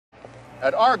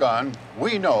At Argon,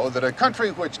 we know that a country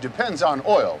which depends on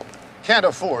oil can't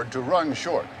afford to run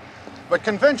short. But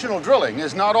conventional drilling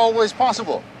is not always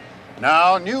possible.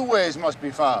 Now, new ways must be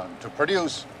found to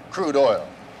produce crude oil.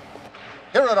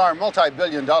 Here at our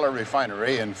multi-billion-dollar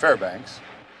refinery in Fairbanks,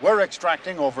 we're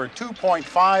extracting over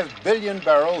 2.5 billion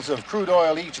barrels of crude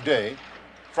oil each day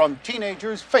from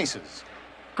teenagers' faces.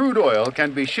 Crude oil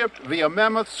can be shipped via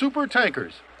mammoth super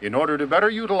tankers in order to better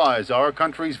utilize our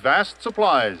country's vast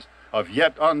supplies of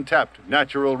yet untapped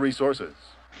natural resources.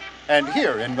 And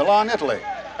here in Milan, Italy,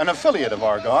 an affiliate of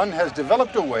Argon has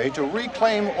developed a way to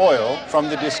reclaim oil from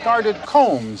the discarded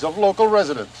combs of local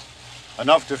residents,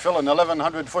 enough to fill an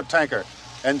 1,100-foot tanker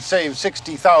and save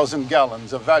 60,000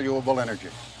 gallons of valuable energy.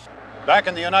 Back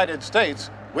in the United States,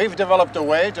 we've developed a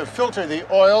way to filter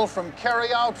the oil from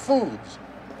carry-out foods,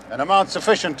 an amount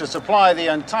sufficient to supply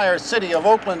the entire city of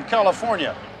Oakland,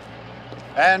 California.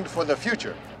 And for the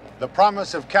future, the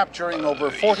promise of capturing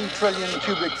over 40 trillion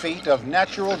cubic feet of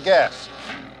natural gas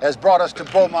has brought us to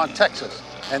Beaumont, Texas,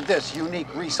 and this unique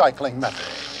recycling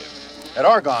method. At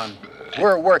Argon,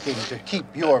 we're working to keep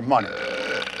your money.